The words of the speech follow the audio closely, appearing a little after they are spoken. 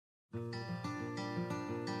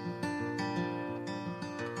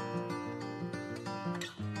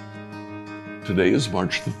Today is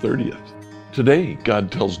March the 30th. Today,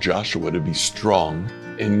 God tells Joshua to be strong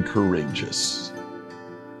and courageous.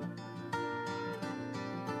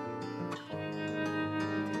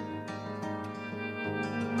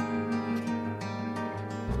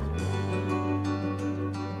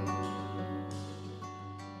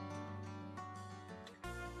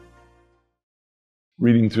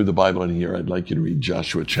 Reading through the Bible in here, I'd like you to read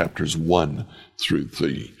Joshua chapters 1 through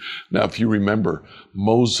 3. Now, if you remember,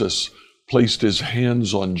 Moses placed his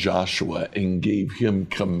hands on Joshua and gave him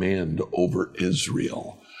command over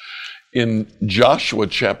Israel. In Joshua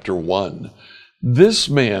chapter 1, this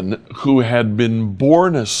man who had been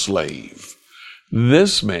born a slave,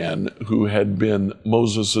 this man who had been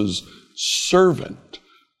Moses' servant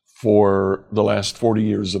for the last 40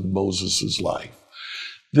 years of Moses' life,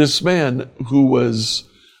 this man who was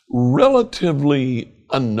relatively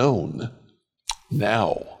unknown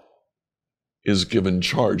now is given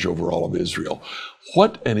charge over all of Israel.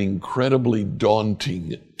 What an incredibly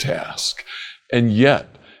daunting task. And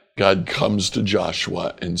yet, God comes to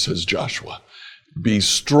Joshua and says, Joshua, be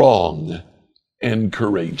strong and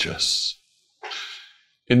courageous.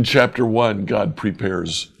 In chapter 1, God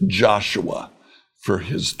prepares Joshua for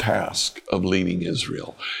his task of leading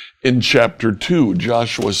Israel. In chapter 2,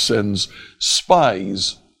 Joshua sends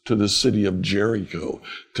spies to the city of Jericho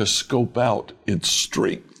to scope out its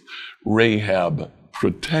strength. Rahab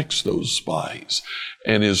protects those spies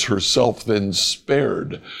and is herself then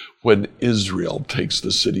spared when Israel takes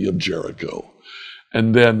the city of Jericho.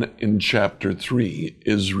 And then in chapter 3,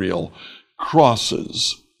 Israel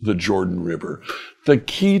crosses the Jordan River. The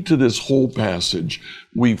key to this whole passage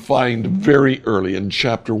we find very early in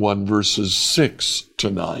chapter 1, verses 6 to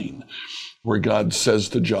 9, where God says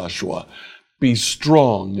to Joshua, be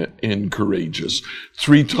strong and courageous.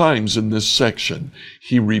 3 times in this section,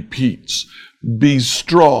 he repeats, be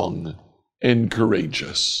strong and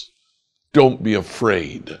courageous. Don't be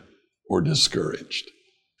afraid or discouraged.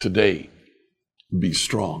 Today, be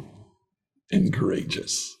strong and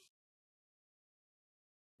courageous.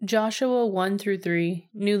 Joshua 1 through 3,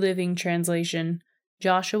 New Living Translation.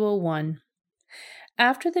 Joshua 1.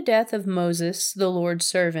 After the death of Moses, the Lord's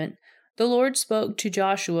servant, the Lord spoke to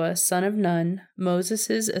Joshua, son of Nun,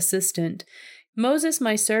 Moses' assistant. Moses,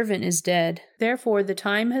 my servant, is dead. Therefore, the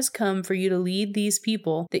time has come for you to lead these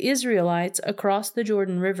people, the Israelites, across the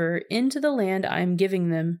Jordan River into the land I am giving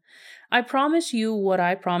them. I promise you what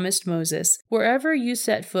I promised Moses. Wherever you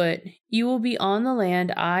set foot, you will be on the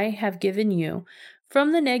land I have given you,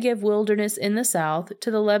 from the Negev wilderness in the south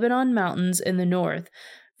to the Lebanon mountains in the north,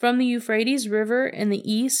 from the Euphrates River in the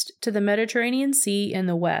east to the Mediterranean Sea in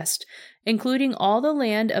the west, including all the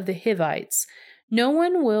land of the Hivites. No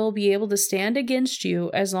one will be able to stand against you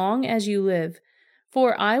as long as you live,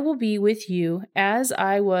 for I will be with you as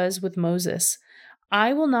I was with Moses.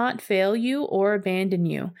 I will not fail you or abandon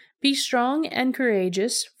you. Be strong and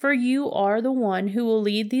courageous, for you are the one who will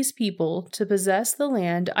lead these people to possess the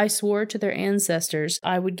land I swore to their ancestors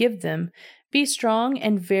I would give them. Be strong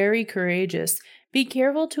and very courageous. Be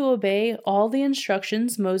careful to obey all the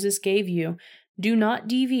instructions Moses gave you. Do not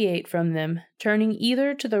deviate from them, turning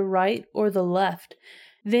either to the right or the left.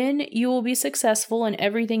 Then you will be successful in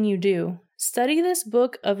everything you do. Study this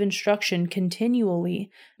book of instruction continually.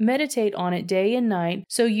 Meditate on it day and night,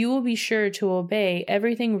 so you will be sure to obey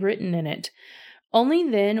everything written in it. Only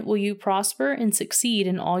then will you prosper and succeed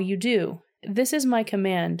in all you do. This is my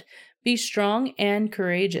command. Be strong and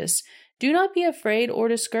courageous. Do not be afraid or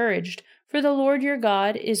discouraged, for the Lord your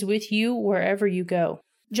God is with you wherever you go.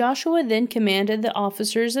 Joshua then commanded the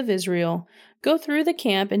officers of Israel, go through the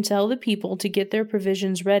camp and tell the people to get their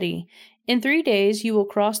provisions ready. In 3 days you will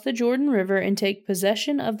cross the Jordan River and take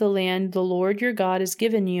possession of the land the Lord your God has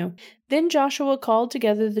given you. Then Joshua called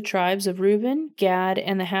together the tribes of Reuben, Gad,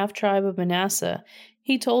 and the half-tribe of Manasseh.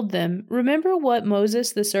 He told them, remember what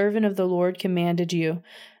Moses the servant of the Lord commanded you.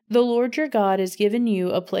 The Lord your God has given you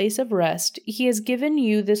a place of rest. He has given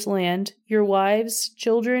you this land. Your wives,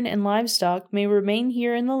 children, and livestock may remain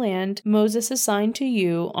here in the land Moses assigned to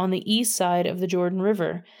you on the east side of the Jordan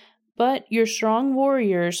River. But your strong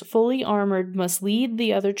warriors, fully armored, must lead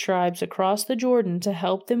the other tribes across the Jordan to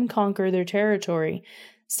help them conquer their territory.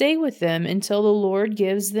 Stay with them until the Lord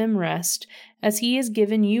gives them rest, as he has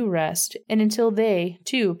given you rest, and until they,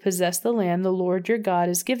 too, possess the land the Lord your God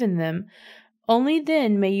has given them. Only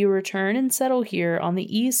then may you return and settle here on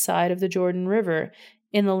the east side of the Jordan River,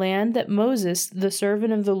 in the land that Moses, the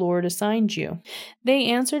servant of the Lord, assigned you. They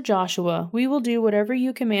answered Joshua, we will do whatever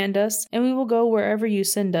you command us, and we will go wherever you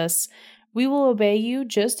send us. We will obey you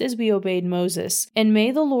just as we obeyed Moses. And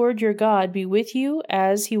may the Lord your God be with you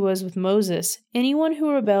as he was with Moses. Anyone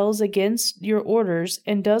who rebels against your orders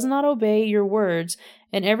and does not obey your words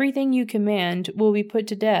and everything you command will be put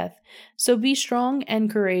to death. So be strong and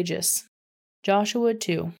courageous. Joshua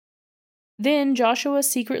 2. Then Joshua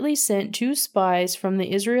secretly sent 2 spies from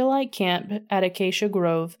the Israelite camp at Acacia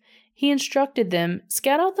Grove. He instructed them,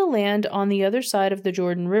 "Scout out the land on the other side of the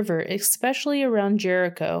Jordan River, especially around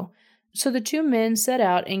Jericho." So the 2 men set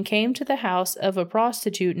out and came to the house of a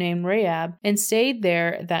prostitute named Rahab and stayed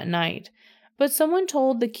there that night. But someone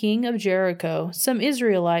told the king of Jericho, "Some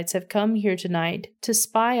Israelites have come here tonight to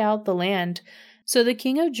spy out the land." So the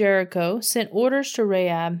king of Jericho sent orders to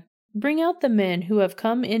Rahab, "Bring out the men who have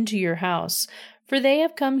come into your house, for they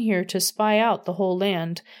have come here to spy out the whole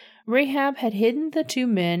land." Rahab had hidden the 2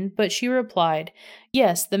 men, but she replied,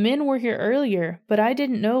 "Yes, the men were here earlier, but I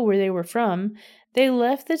didn't know where they were from. They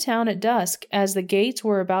left the town at dusk as the gates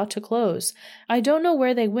were about to close. I don't know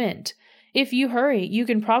where they went. If you hurry, you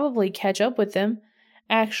can probably catch up with them."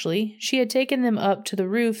 Actually, she had taken them up to the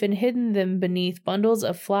roof and hidden them beneath bundles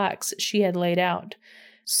of flax she had laid out.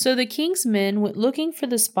 So the king's men went looking for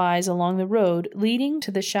the spies along the road leading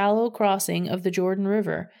to the shallow crossing of the Jordan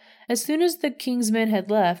River. As soon as the king's men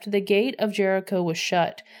had left, the gate of Jericho was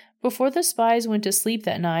shut. Before the spies went to sleep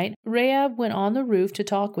that night, Rahab went on the roof to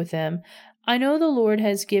talk with them. "I know the Lord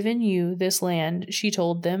has given you this land," she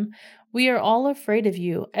told them. "We are all afraid of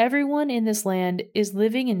you. Everyone in this land is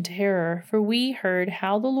living in terror, for we heard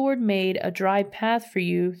how the Lord made a dry path for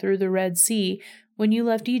you through the Red Sea when you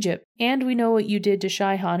left Egypt. And we know what you did to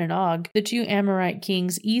Sihon and Og, the 2 Amorite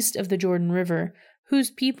kings east of the Jordan River,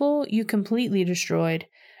 whose people you completely destroyed.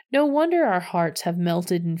 No wonder our hearts have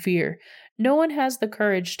melted in fear. No one has the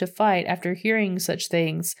courage to fight after hearing such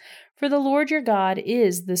things. For the Lord your God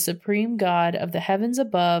is the supreme God of the heavens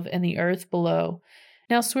above and the earth below.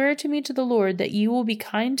 Now swear to me to the Lord that you will be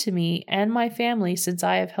kind to me and my family since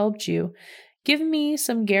I have helped you. Give me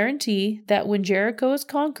some guarantee that when Jericho is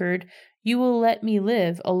conquered, you will let me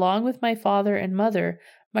live along with my father and mother,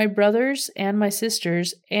 my brothers and my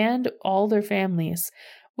sisters, and all their families.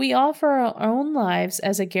 We offer our own lives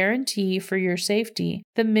as a guarantee for your safety."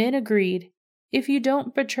 The men agreed. "If you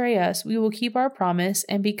don't betray us, we will keep our promise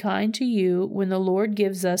and be kind to you when the Lord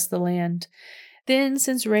gives us the land." Then,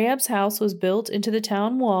 since Rahab's house was built into the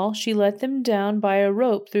town wall, she let them down by a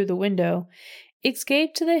rope through the window.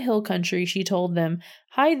 "Escape to the hill country," she told them.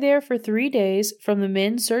 "Hide there for 3 days from the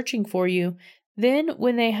men searching for you. Then,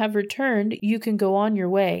 when they have returned, you can go on your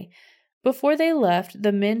way." Before they left,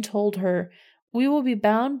 the men told her, "We will be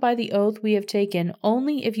bound by the oath we have taken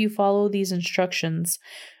only if you follow these instructions.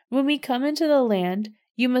 When we come into the land,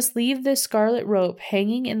 you must leave this scarlet rope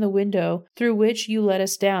hanging in the window through which you let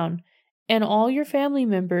us down. And all your family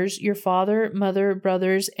members, your father, mother,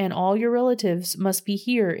 brothers, and all your relatives must be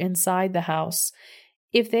here inside the house.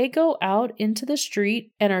 If they go out into the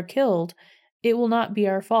street and are killed, it will not be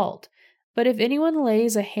our fault. But if anyone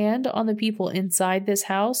lays a hand on the people inside this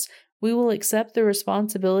house, we will accept the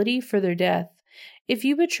responsibility for their death. If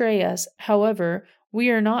you betray us, however, we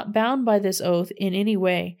are not bound by this oath in any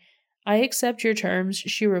way." "I accept your terms,"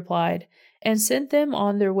 she replied, and sent them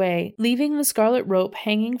on their way, leaving the scarlet rope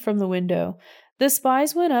hanging from the window. The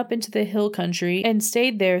spies went up into the hill country and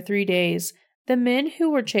stayed there 3 days. The men who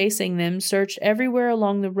were chasing them searched everywhere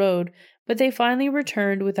along the road, but they finally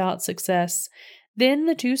returned without success. Then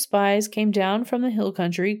the 2 spies came down from the hill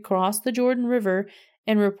country, crossed the Jordan River,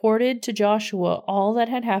 and reported to Joshua all that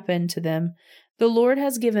had happened to them. "The Lord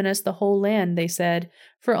has given us the whole land," they said,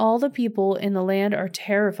 "for all the people in the land are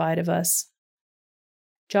terrified of us."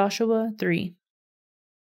 Joshua 3.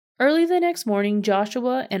 Early the next morning,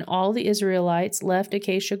 Joshua and all the Israelites left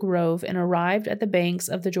Acacia Grove and arrived at the banks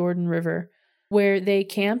of the Jordan River, where they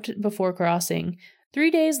camped before crossing. 3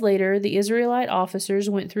 days later, the Israelite officers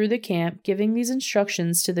went through the camp, giving these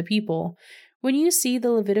instructions to the people. "When you see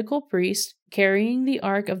the Levitical priest carrying the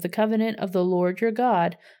Ark of the Covenant of the Lord your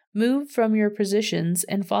God, move from your positions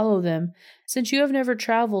and follow them. Since you have never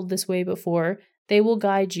traveled this way before, they will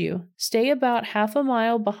guide you. Stay about half a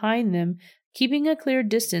mile behind them, keeping a clear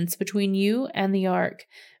distance between you and the ark.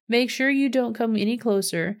 Make sure you don't come any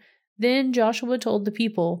closer." Then Joshua told the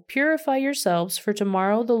people, "Purify yourselves, for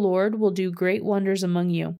tomorrow the Lord will do great wonders among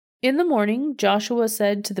you." In the morning, Joshua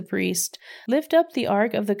said to the priest, "Lift up the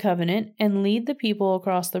Ark of the Covenant and lead the people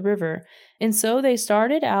across the river." And so they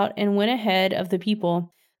started out and went ahead of the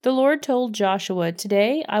people. The Lord told Joshua,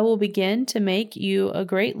 "Today I will begin to make you a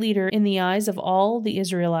great leader in the eyes of all the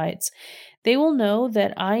Israelites. They will know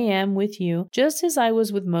that I am with you, just as I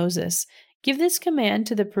was with Moses. Give this command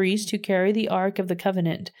to the priests who carry the Ark of the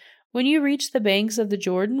Covenant. When you reach the banks of the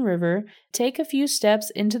Jordan River, take a few steps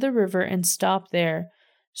into the river and stop there.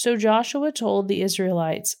 So Joshua told the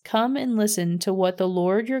Israelites, "Come and listen to what the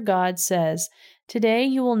Lord your God says. Today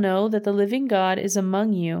you will know that the living God is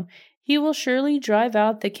among you. He will surely drive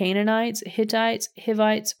out the Canaanites, Hittites,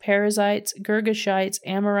 Hivites, Perizzites, Girgashites,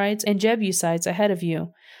 Amorites, and Jebusites ahead of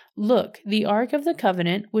you. Look, the Ark of the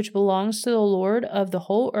Covenant, which belongs to the Lord of the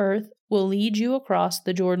whole earth, will lead you across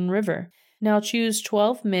the Jordan River. Now choose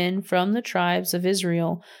 12 men from the tribes of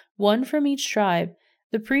Israel, one from each tribe.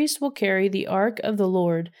 The priest will carry the ark of the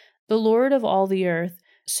Lord of all the earth.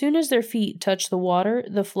 Soon as their feet touch the water,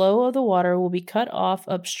 the flow of the water will be cut off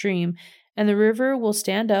upstream, and the river will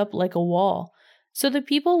stand up like a wall." So the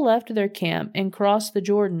people left their camp and crossed the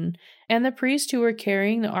Jordan, and the priests who were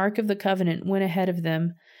carrying the ark of the covenant went ahead of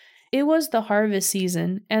them. It was the harvest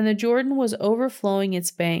season, and the Jordan was overflowing its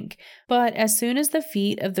bank. But as soon as the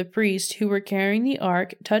feet of the priests who were carrying the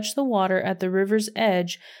ark touched the water at the river's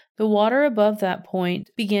edge, the water above that point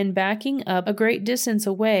began backing up a great distance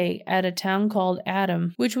away at a town called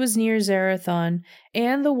Adam, which was near Zarethan,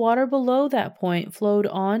 and the water below that point flowed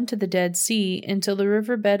on to the Dead Sea until the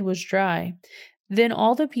river bed was dry. Then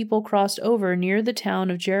all the people crossed over near the town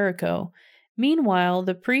of Jericho. Meanwhile,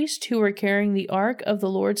 the priests who were carrying the ark of the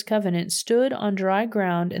Lord's covenant stood on dry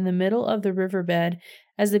ground in the middle of the riverbed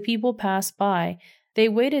as the people passed by. They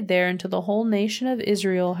waited there until the whole nation of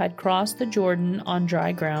Israel had crossed the Jordan on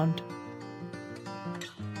dry ground.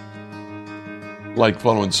 Like,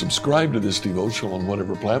 follow, and subscribe to this devotional on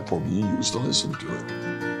whatever platform you use to listen to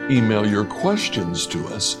it. Email your questions to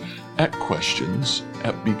us at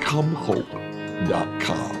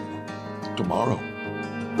questions@becomehope.com. Tomorrow,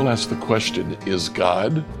 we'll ask the question, is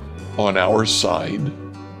God on our side